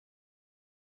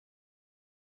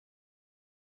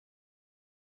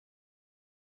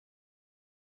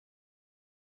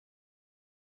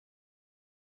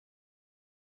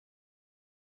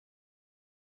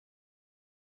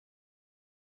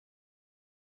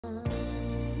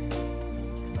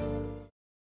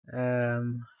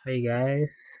Hey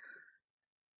guys,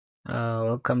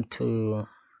 welcome to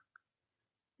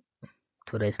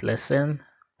today's lesson.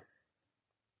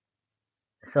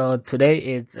 So today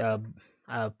it's a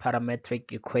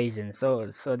parametric equation.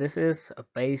 So this is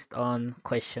based on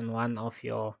question 1 of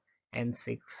your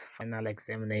N6 final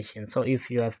examination. So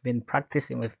if you have been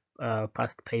practicing with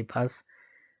past papers,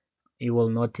 you will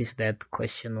notice that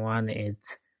question 1 is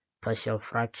partial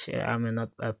fraction. Not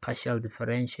partial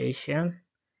differentiation,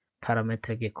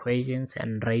 parametric equations,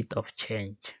 and rate of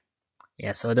change.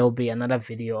 Yeah, so there will be another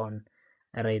video on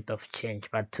rate of change,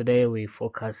 but today we're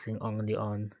focusing only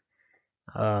on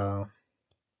uh,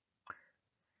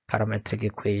 parametric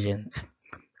equations.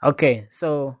 Okay,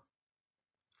 so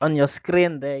on your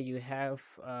screen there you have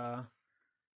uh,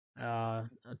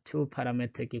 two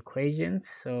parametric equations.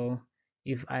 So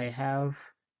if I have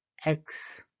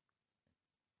x,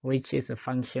 which is a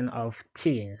function of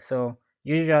t, so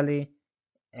usually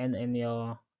in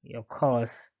your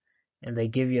course, and they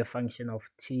give you a function of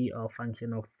t or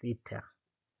function of theta.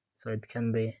 So it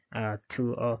can be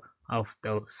two of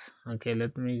those. Okay,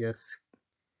 let me just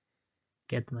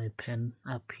get my pen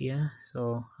up here.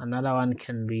 So another one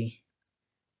can be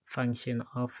function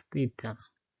of theta.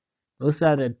 Those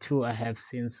are the two I have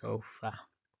seen so far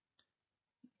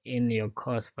in your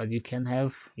course, but you can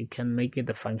make it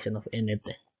a function of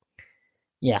anything.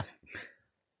 Yeah,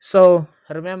 so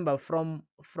remember, from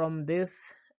this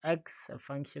x, a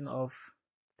function of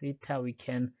theta, we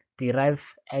can derive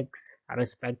x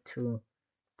respect to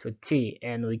t,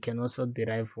 and we can also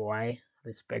derive y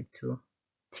respect to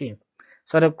t.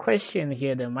 So the question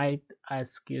here, they might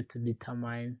ask you to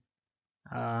determine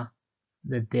the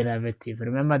derivative.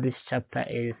 Remember, this chapter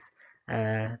is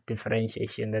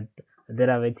differentiation, the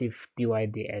derivative dy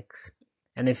dx.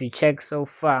 And if you check so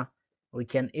far, we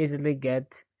can easily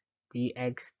get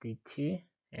dx dt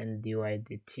and dy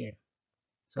dt.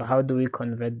 So how do we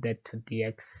convert that to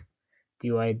dx dy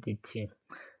dt?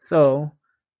 So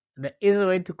the easy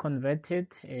way to convert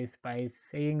it is by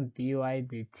saying dy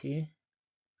dt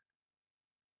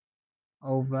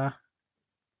over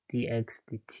dx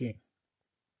dt.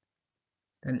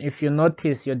 And if you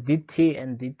notice, your dt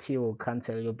and dt will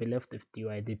cancel, you'll be left with dy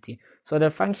dt. So the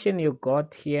function you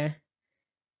got here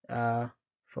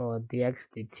for dx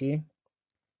dt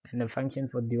and the function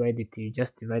for dy dt, you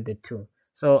just divide the two.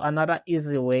 So another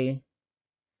easy way,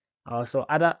 also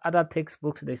other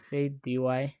textbooks, they say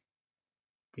dy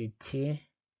dt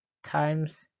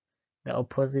times the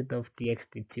opposite of dx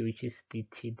dt, which is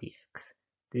dt dx.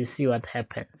 Do you see what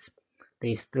happens?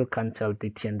 They still cancel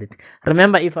dt and dt.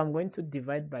 Remember, if I'm going to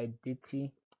divide by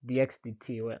dt dx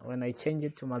dt, when I change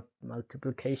it to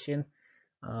multiplication,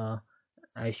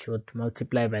 I should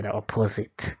multiply by the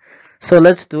opposite. So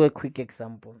let's do a quick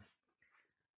example.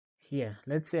 Here,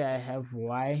 let's say I have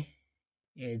y,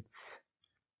 it's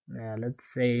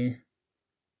let's say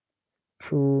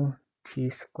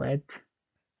 2t squared,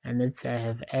 and let's say I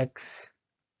have x,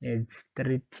 it's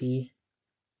 3t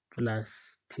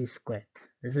plus t squared.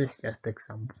 This is just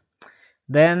example.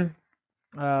 Then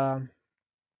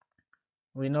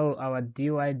we know our dy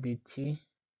dt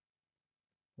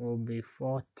will be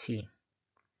 4t.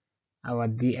 Our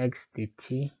dx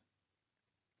dt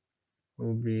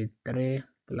will be 3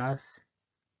 plus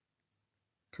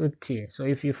 2t. So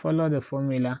if you follow the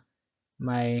formula,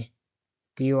 my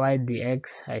dy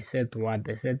dx, I said what?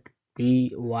 I said dy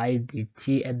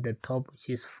dt at the top, which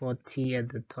is 4t at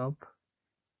the top,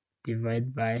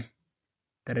 divided by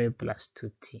 3 plus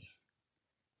 2t.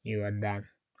 You are done.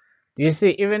 Do you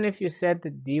see, even if you set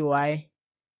dy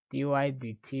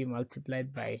dt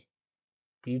multiplied by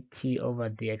dt over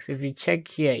dx, if you check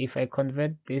here, if I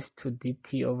convert this to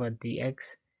dt over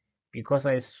dx, because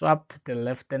I swapped the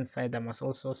left hand side, I must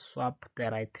also swap the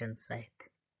right hand side.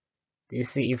 Do you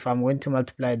see, if I'm going to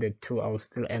multiply the two, I will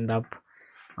still end up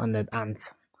on that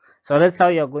answer. So that's how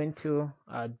you're going to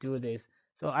do this.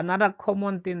 So another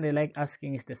common thing they like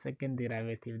asking is the second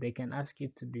derivative. They can ask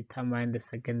you to determine the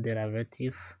second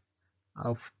derivative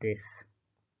of this.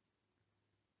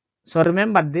 So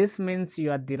remember, this means you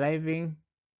are deriving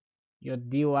your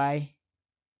dy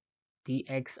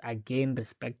dx again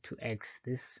respect to x.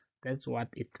 That's what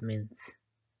it means.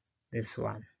 This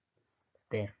one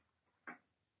there.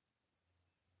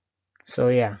 So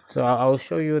yeah, so I'll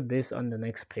show you this on the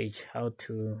next page, how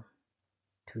to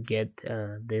get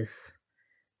this.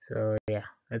 So yeah,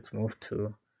 let's move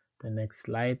to the next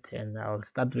slide, and I'll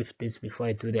start with this before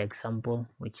I do the example,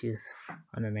 which is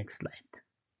on the next slide.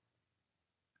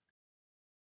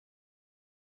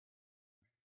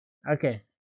 Okay,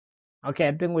 I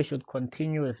think we should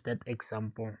continue with that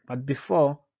example, but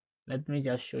before let me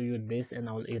just show you this and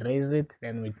I'll erase it,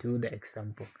 then we do the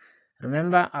example.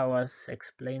 Remember I was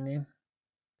explaining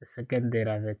the second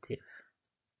derivative.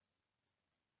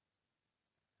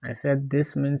 I said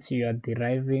this means you are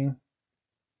deriving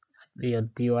your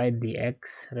dy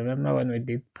dx. Remember when we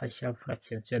did partial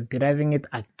fractions, you're deriving it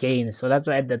again. So that's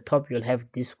why at the top you'll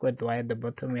have d squared, y at the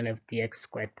bottom you'll have dx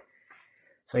squared.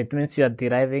 So it means you are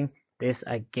deriving this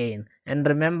again. And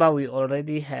remember we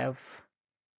already have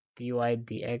dy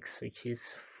dx, which is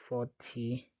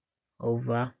 4t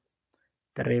over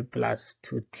 3 plus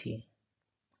 2t.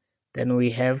 Then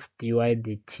we have dy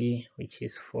dt, which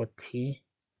is 4t.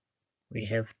 We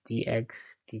have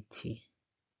dx dt,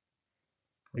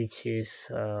 which is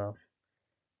 3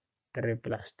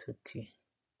 plus 2t.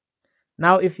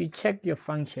 Now if you check your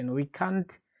function, we can't,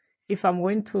 if I'm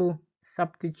going to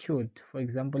substitute, for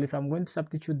example, if I'm going to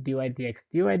substitute dy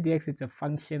dx is a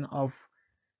function of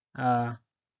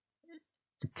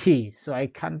t, so I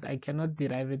cannot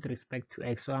derive it with respect to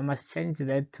x, so I must change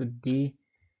that to d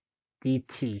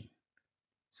dt.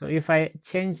 So if I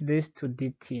change this to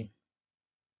dt,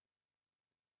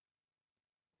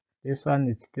 this one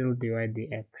is still dy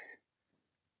dx,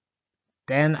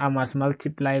 then I must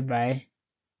multiply by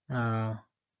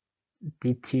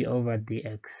dt over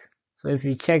dx. So if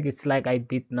you check, it's like I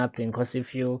did nothing, because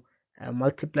if you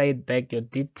multiply it back, your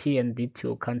dt and dt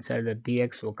will cancel, the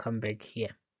dx will come back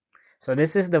here. So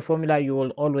this is the formula you will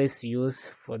always use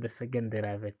for the second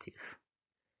derivative.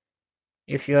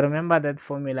 If you remember that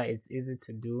formula, it's easy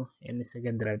to do any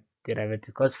second derivative,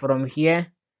 because from here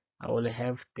I will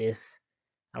have this.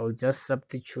 I will just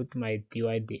substitute my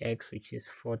dy dx, which is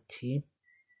 4t,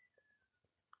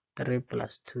 3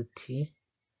 plus 2t.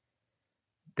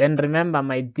 Then remember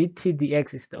my dt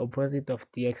dx is the opposite of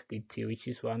dx dt, which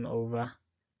is 1 over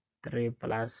 3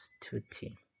 plus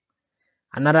 2t.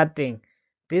 Another thing,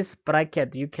 this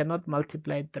bracket, you cannot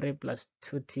multiply 3 plus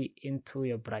 2t into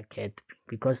your bracket,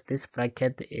 because this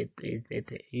bracket,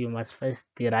 you must first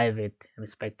derive it in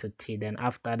respect to t, then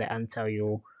after the answer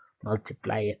you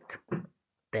multiply it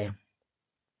there.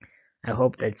 I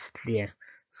hope that's clear.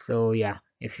 So yeah,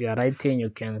 if you are writing, you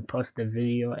can pause the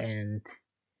video and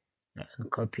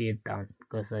copy it down,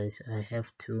 because I have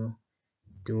to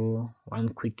do one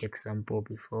quick example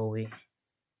before we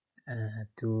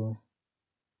do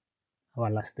our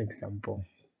last example.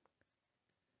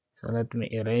 So let me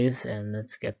erase and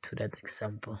let's get to that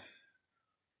example.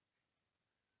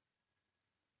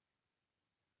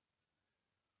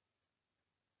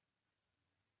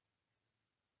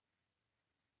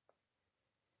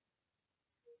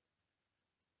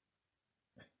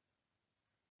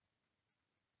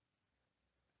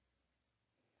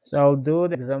 So I'll do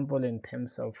the example in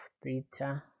terms of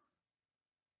theta.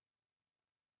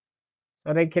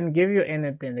 So they can give you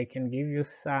anything. They can give you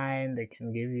sine, they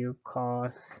can give you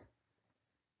cos.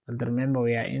 But remember,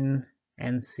 we are in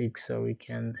N6, so we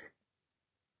can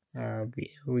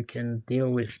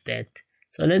deal with that.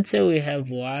 So let's say we have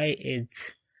y is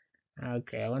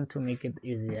okay. I want to make it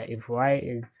easier. If y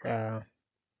is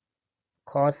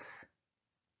cos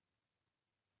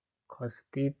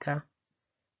theta,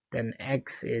 then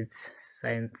x is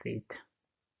sine theta.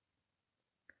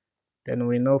 Then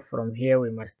we know from here we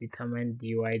must determine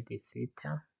dy d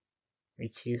theta,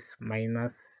 which is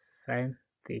minus sine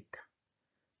theta.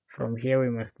 From here we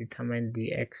must determine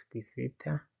dx d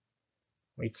theta,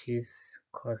 which is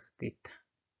cos theta.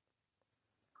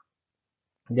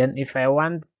 Then if I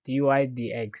want dy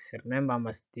dx, remember I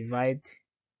must divide.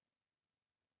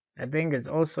 I think it's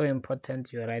also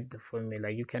important you write the formula.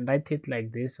 You can write it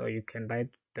like this, or you can write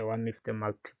the one with the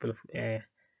multiple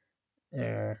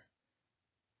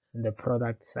the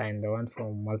product sign, the one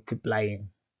for multiplying.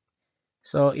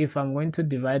 So if I'm going to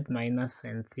divide minus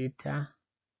sine theta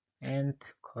and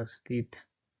cos theta,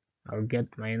 I'll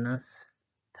get minus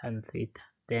tan theta.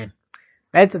 Then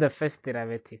that's the first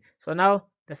derivative. So now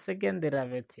the second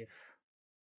derivative.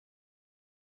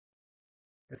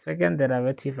 The second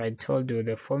derivative, I told you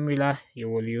the formula you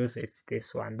will use is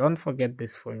this one. Don't forget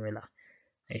this formula.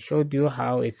 I showed you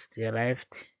how it's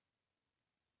derived.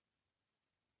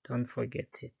 Don't forget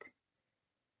it.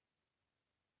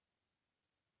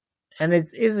 And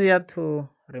it's easier to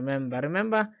remember.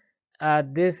 Remember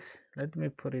this, let me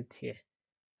put it here.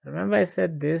 Remember I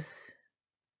said this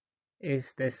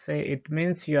is the same. It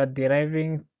means you are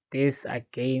deriving this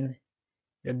again,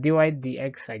 your dy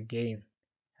dx again,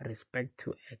 respect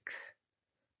to x.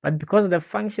 But because the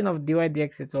function of dy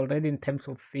dx is already in terms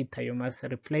of theta, you must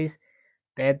replace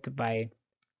that by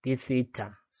d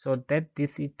theta. So that d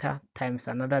theta times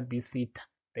another d theta,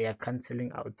 they are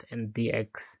cancelling out, and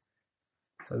dx.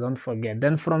 So don't forget.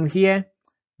 Then from here,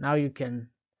 now you can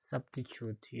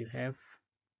substitute, you have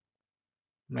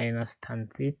minus tan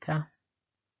theta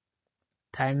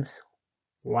times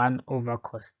 1 over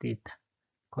cos theta,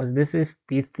 because this is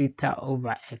d theta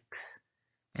over x,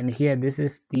 and here this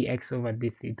is dx over d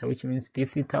theta, which means d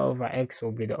theta over x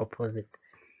will be the opposite.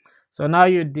 So now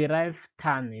you derive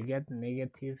tan, you get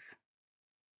negative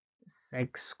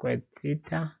sec squared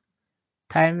theta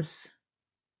times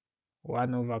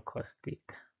 1 over cos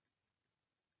theta.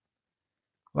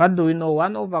 What do we know?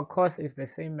 1 over cos is the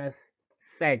same as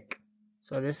sec,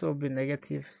 so this will be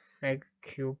negative sec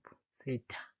cube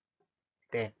theta.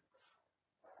 There.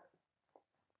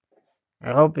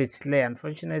 I hope it's clear.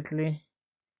 Unfortunately,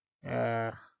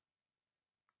 you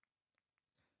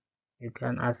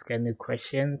can ask any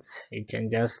questions. You can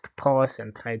just pause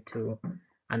and try to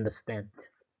understand.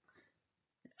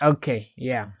 Okay,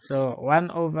 yeah. So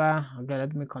 1 over, okay,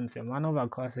 let me confirm. 1 over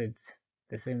cos it's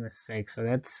the same as sec. So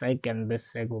that's sec, and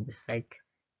this sec will be sec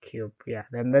cube. Yeah,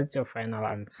 then that's your final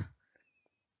answer.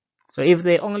 So if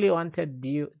they only wanted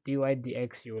dy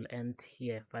dx, you will end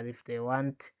here. But if they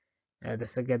want the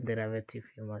second derivative,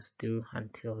 you must do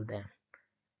until then.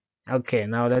 Okay,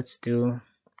 now let's do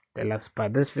the last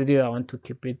part. This video, I want to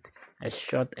keep it as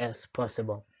short as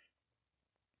possible.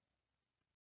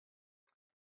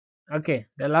 Okay,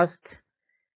 the last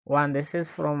one. This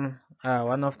is from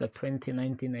one of the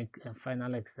 2019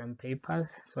 final exam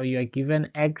papers. So you are given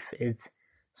x is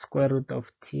square root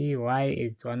of t, y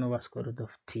is 1 over square root of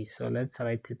t. So let's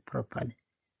write it properly.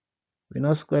 We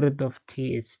know square root of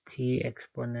t is t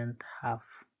exponent half.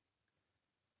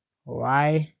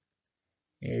 Y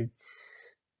is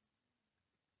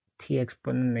t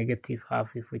exponent negative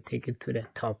half if we take it to the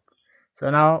top. So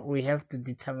now we have to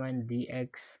determine dx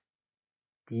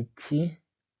dt.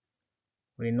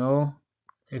 We know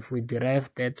if we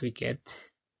derive that, we get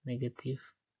negative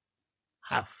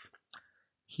half.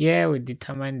 Here we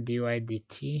determine dy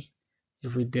dt.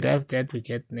 If we derive that, we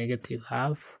get negative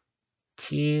half.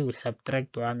 T, we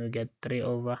subtract 1, we get 3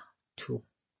 over 2.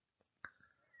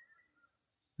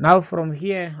 Now from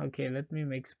here, okay, let me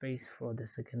make space for the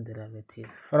second derivative.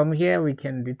 From here, we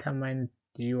can determine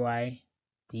dy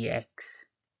dx.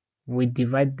 We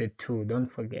divide the two,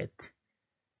 don't forget.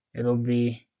 It will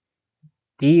be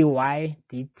dy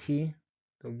dt,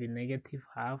 it will be negative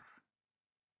half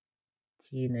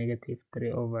t negative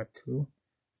 3 over 2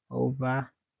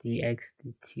 over dx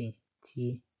dt,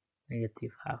 t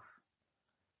negative half.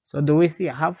 So do we see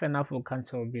half and half will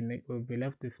cancel, will be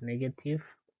left with negative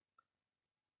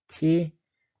t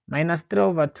minus 3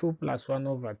 over 2 plus 1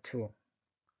 over 2.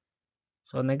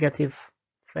 So negative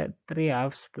 3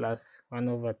 halves plus 1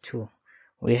 over 2.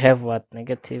 We have what?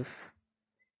 Negative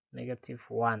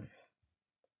 1,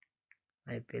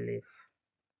 I believe.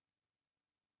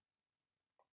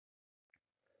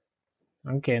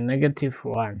 Okay, negative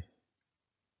 1.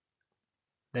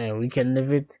 There, we can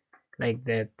leave it like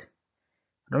that.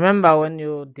 Remember, when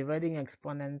you're dividing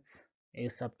exponents, you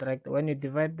subtract. When you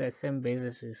divide the same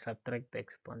basis, you subtract the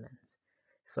exponents.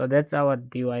 So that's our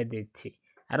dy dt.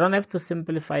 I don't have to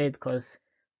simplify it, because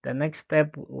the next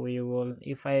step we will,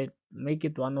 if I make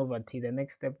it 1 over t, the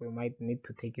next step we might need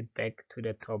to take it back to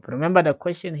the top. Remember, the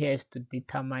question here is to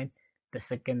determine the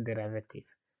second derivative.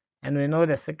 And we know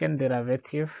the second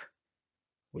derivative,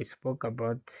 we spoke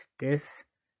about this,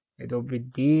 it will be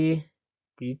d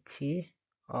dt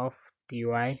of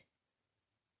dy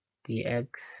dx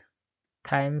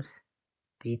times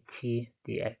dt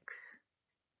dx.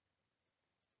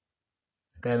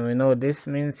 Then we know this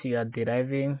means you are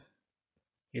deriving,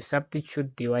 you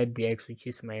substitute dy dx, which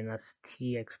is minus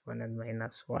t exponent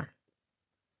minus 1,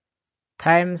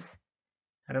 times,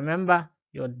 remember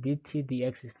your dt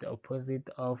dx is the opposite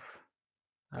of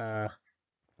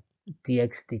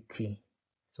dx dt,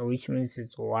 so which means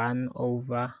it's 1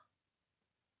 over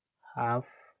half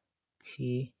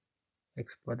t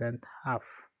exponent half.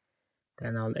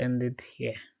 Then I'll end it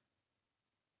here.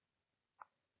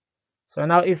 So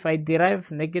now if I derive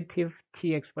negative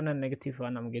t exponent negative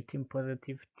 1, I'm getting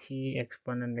positive t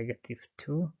exponent negative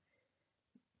 2.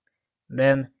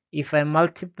 Then if I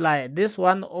multiply this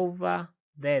 1 over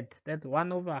that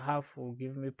 1 over half will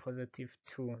give me positive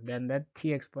 2. Then that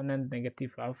t exponent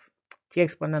negative half, t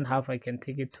exponent half, I can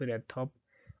take it to the top.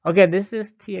 Okay, this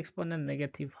is t exponent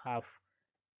negative half,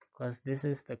 because this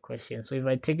is the question. So if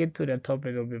I take it to the top,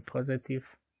 it will be positive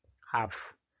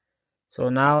half. So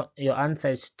now your answer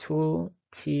is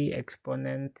 2t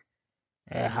exponent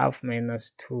half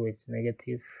minus 2 is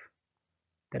negative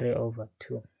 3 over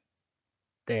 2.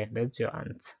 There, that's your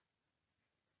answer.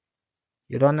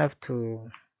 You don't have to,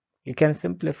 you can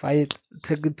simplify it,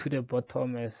 take it to the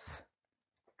bottom as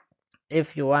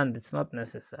if you want, it's not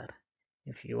necessary.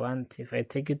 If you want, if I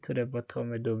take it to the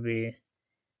bottom, it will be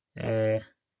a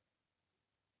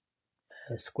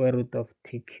square root of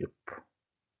t cube,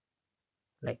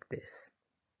 like this.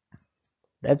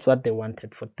 That's what they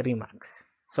wanted for 3 marks.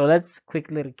 So let's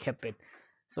quickly recap it.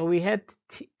 So we had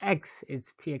x,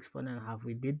 it's t exponent half.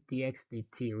 We did dx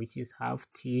dt, which is half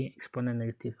t exponent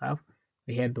negative half.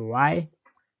 We had y,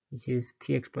 which is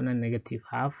t exponent negative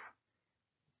half,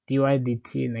 dy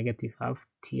dt negative half,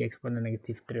 t exponent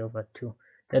negative 3 over 2.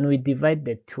 Then we divide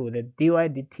the 2, the dy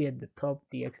dt at the top,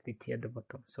 dx dt at the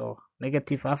bottom. So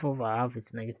negative half over half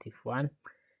is negative 1.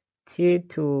 T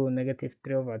to negative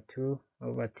 3 over 2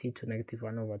 over t to negative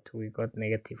 1 over 2, we got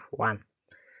negative 1.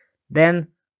 Then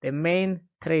the main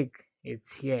trick is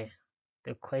here,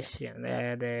 the question,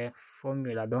 the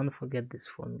formula. Don't forget this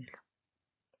formula.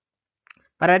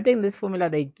 But I think this formula,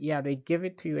 they give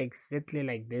it to you exactly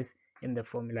like this in the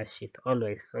formula sheet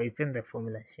always. So it's in the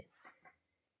formula sheet.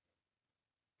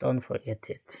 Don't forget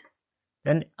it.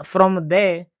 Then from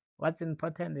there, what's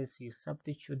important is you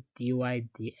substitute dy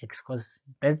dx, because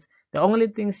that's the only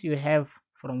things you have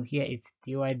from here. It's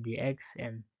dy dx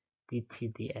and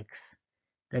dt dx.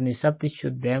 Then you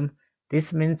substitute them.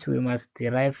 This means we must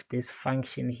derive this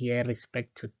function here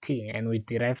respect to t, and we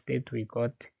derived it. We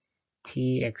got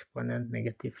t exponent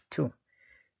negative 2.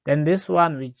 Then this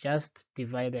one we just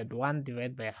divided. 1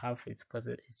 divided by half, it's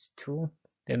positive, it's 2.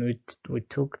 Then we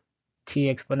took t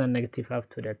exponent negative half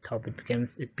to the top.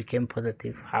 It became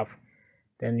positive half.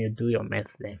 Then you do your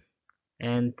math there,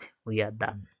 and we are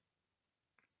done.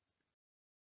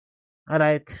 All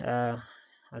right.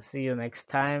 I'll see you next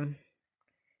time,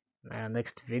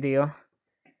 next video.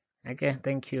 Okay.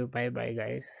 Thank you. Bye bye,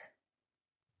 guys.